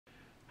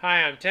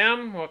Hi, I'm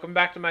Tim. Welcome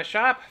back to my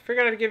shop.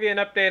 Figured I'd give you an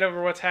update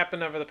over what's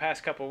happened over the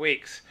past couple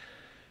weeks.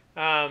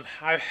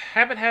 I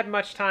haven't had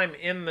much time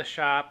in the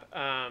shop.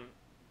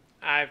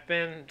 I've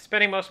been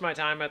spending most of my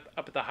time up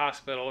at the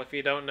hospital. If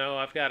you don't know,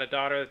 I've got a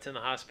daughter that's in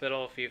the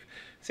hospital. If you've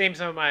seen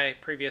some of my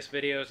previous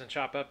videos and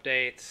shop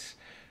updates,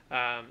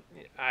 um,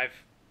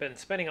 I've been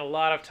spending a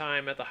lot of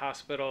time at the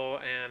hospital,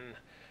 and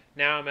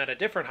now I'm at a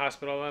different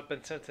hospital up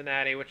in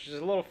Cincinnati, which is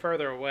a little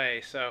further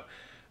away. So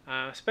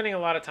spending a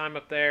lot of time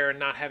up there and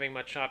not having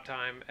much shop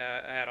time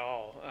at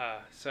all.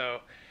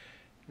 So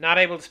not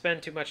able to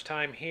spend too much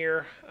time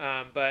here,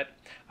 but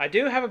I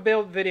do have a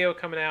build video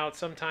coming out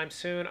sometime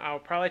soon. I'll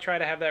probably try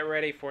to have that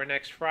ready for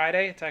next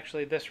Friday. It's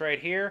actually this right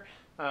here.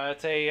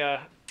 It's a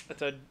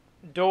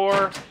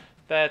door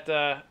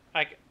that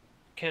I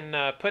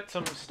can put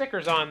some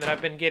stickers on that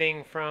I've been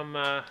getting from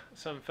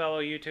some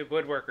fellow YouTube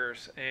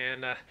woodworkers,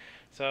 and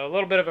so a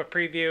little bit of a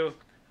preview.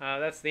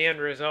 That's the end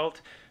result,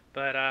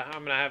 but I'm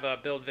going to have a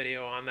build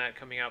video on that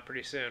coming out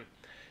pretty soon.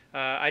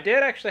 I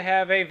did actually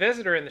have a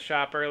visitor in the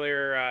shop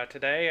earlier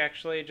today.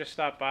 Actually, just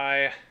stopped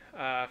by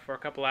for a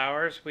couple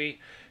hours. We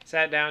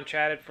sat down,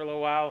 chatted for a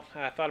little while.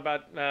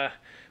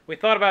 We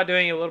thought about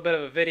doing a little bit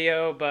of a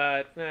video,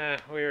 but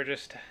we were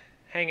just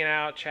hanging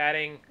out,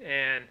 chatting,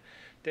 and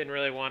didn't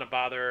really want to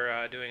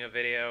bother doing a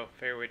video.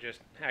 Figured we'd just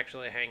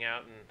actually hang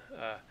out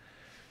and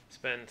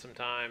spend some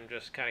time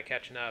just kind of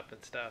catching up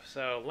and stuff.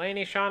 So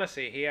Laney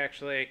Shaughnessey, he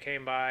actually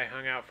came by,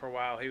 hung out for a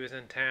while. He was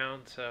in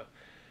town, so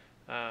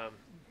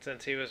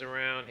since he was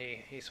around,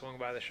 he swung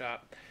by the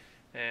shop.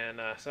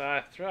 And so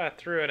I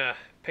threw in a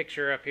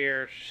picture up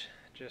here.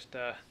 Just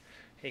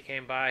he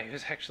came by. He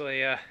was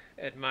actually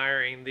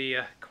admiring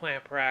the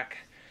clamp rack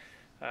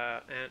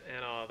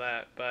and all of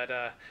that. But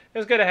it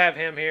was good to have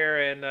him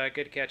here and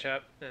good to catch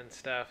up and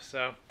stuff.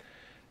 So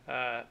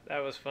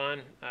that was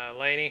fun.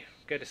 Laney,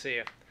 good to see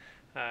you.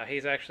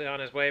 He's actually on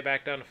his way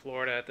back down to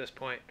Florida at this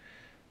point.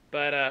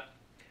 But a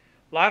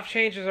lot of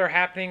changes are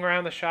happening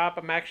around the shop.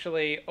 I'm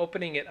actually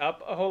opening it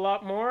up a whole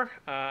lot more.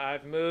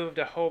 I've moved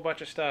a whole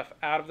bunch of stuff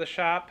out of the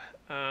shop.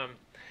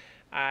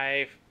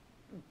 I've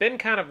been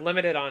kind of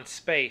limited on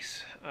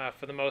space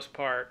for the most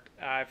part.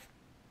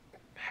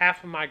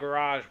 Half of my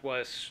garage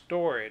was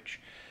storage.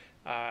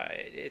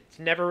 It's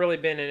never really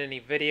been in any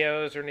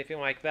videos or anything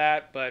like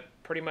that, but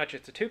pretty much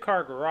it's a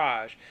two-car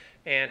garage,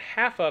 and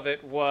half of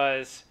it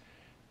was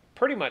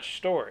pretty much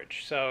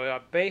storage. So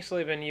I've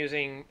basically been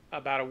using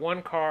about a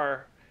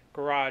one-car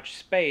garage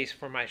space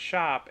for my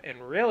shop,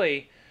 and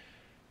really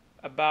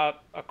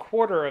about a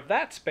quarter of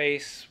that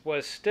space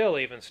was still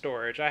even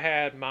storage. I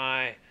had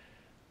my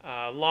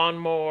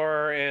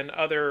lawnmower and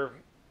other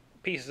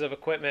pieces of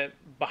equipment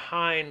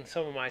behind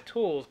some of my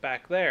tools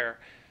back there,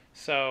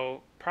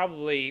 so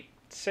probably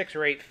 6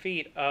 or 8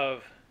 feet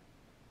of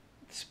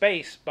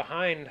space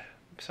behind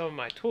some of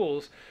my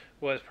tools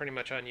was pretty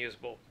much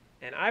unusable.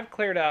 And I've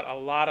cleared out a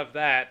lot of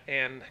that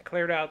and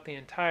cleared out the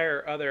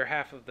entire other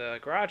half of the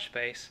garage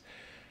space,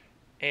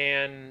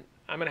 and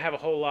I'm going to have a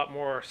whole lot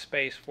more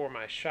space for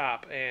my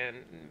shop, and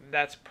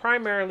that's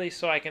primarily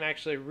so I can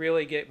actually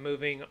really get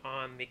moving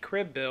on the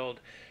crib build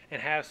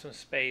and have some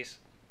space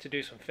to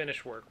do some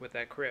finish work with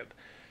that crib.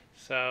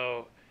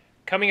 So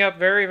coming up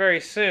very, very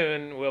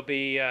soon will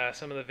be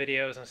some of the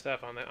videos and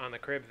stuff on the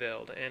crib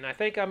build, and I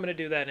think I'm going to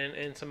do that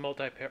in some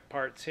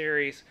multi-part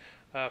series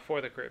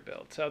for the crib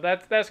build. So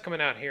that's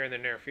coming out here in the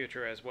near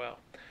future as well.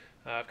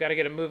 I've got to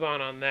get a move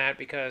on that,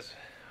 because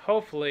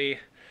hopefully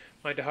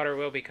my daughter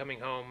will be coming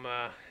home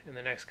in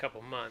the next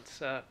couple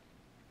months.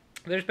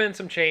 There's been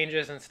some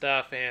changes and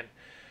stuff, and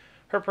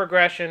her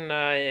progression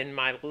in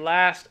my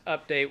last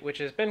update, which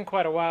has been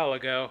quite a while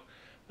ago,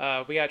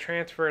 we got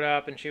transferred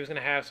up, and she was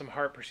going to have some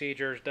heart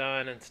procedures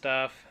done and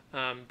stuff.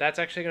 That's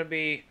actually going to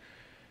be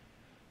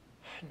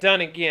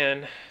done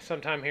again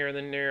sometime here in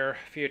the near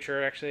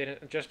future. Actually,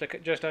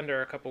 just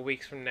under a couple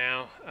weeks from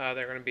now,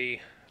 they're going to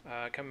be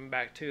coming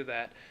back to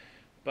that.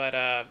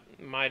 But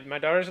my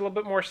daughter's a little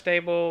bit more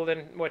stable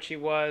than what she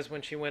was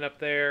when she went up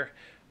there.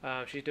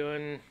 She's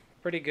doing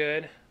pretty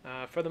good.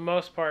 For the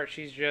most part,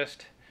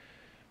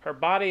 her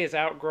body is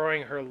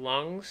outgrowing her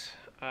lungs.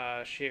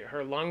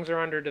 Her lungs are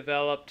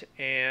underdeveloped,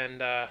 and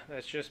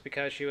that's just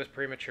because she was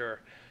premature.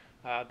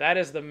 That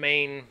is the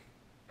main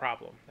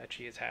problem that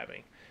she is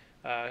having.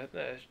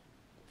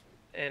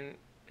 And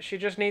she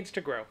just needs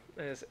to grow,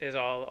 is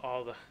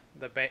all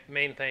the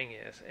main thing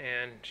is.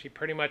 And she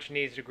pretty much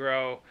needs to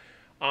grow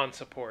on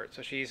support.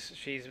 So she's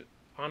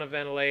on a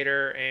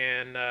ventilator,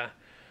 and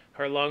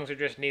her lungs are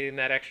just needing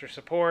that extra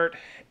support,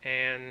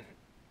 and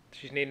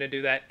she's needing to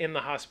do that in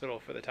the hospital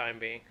for the time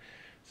being.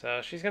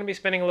 So she's going to be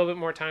spending a little bit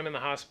more time in the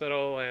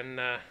hospital,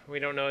 and we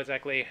don't know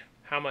exactly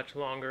how much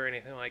longer or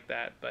anything like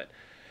that, but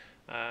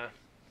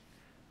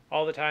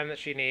all the time that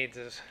she needs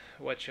is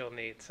what she'll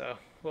need. So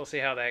we'll see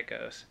how that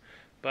goes.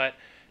 But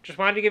just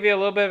wanted to give you a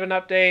little bit of an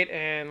update,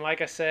 and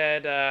like I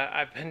said,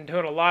 I've been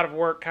doing a lot of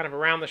work kind of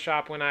around the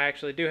shop when I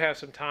actually do have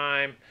some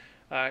time,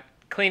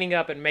 cleaning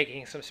up and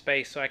making some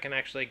space so I can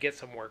actually get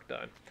some work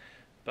done.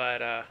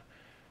 But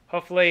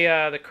hopefully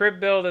the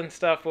crib build and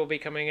stuff will be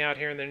coming out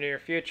here in the near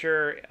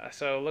future,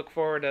 so look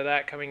forward to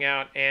that coming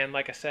out. And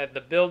like I said, the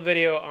build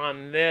video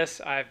on this,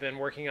 I've been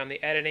working on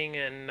the editing,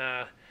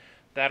 and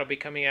that'll be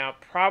coming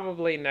out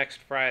probably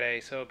next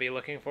Friday, so be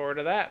looking forward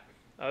to that.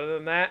 Other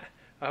than that,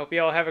 I hope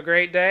you all have a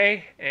great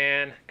day,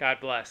 and God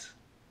bless.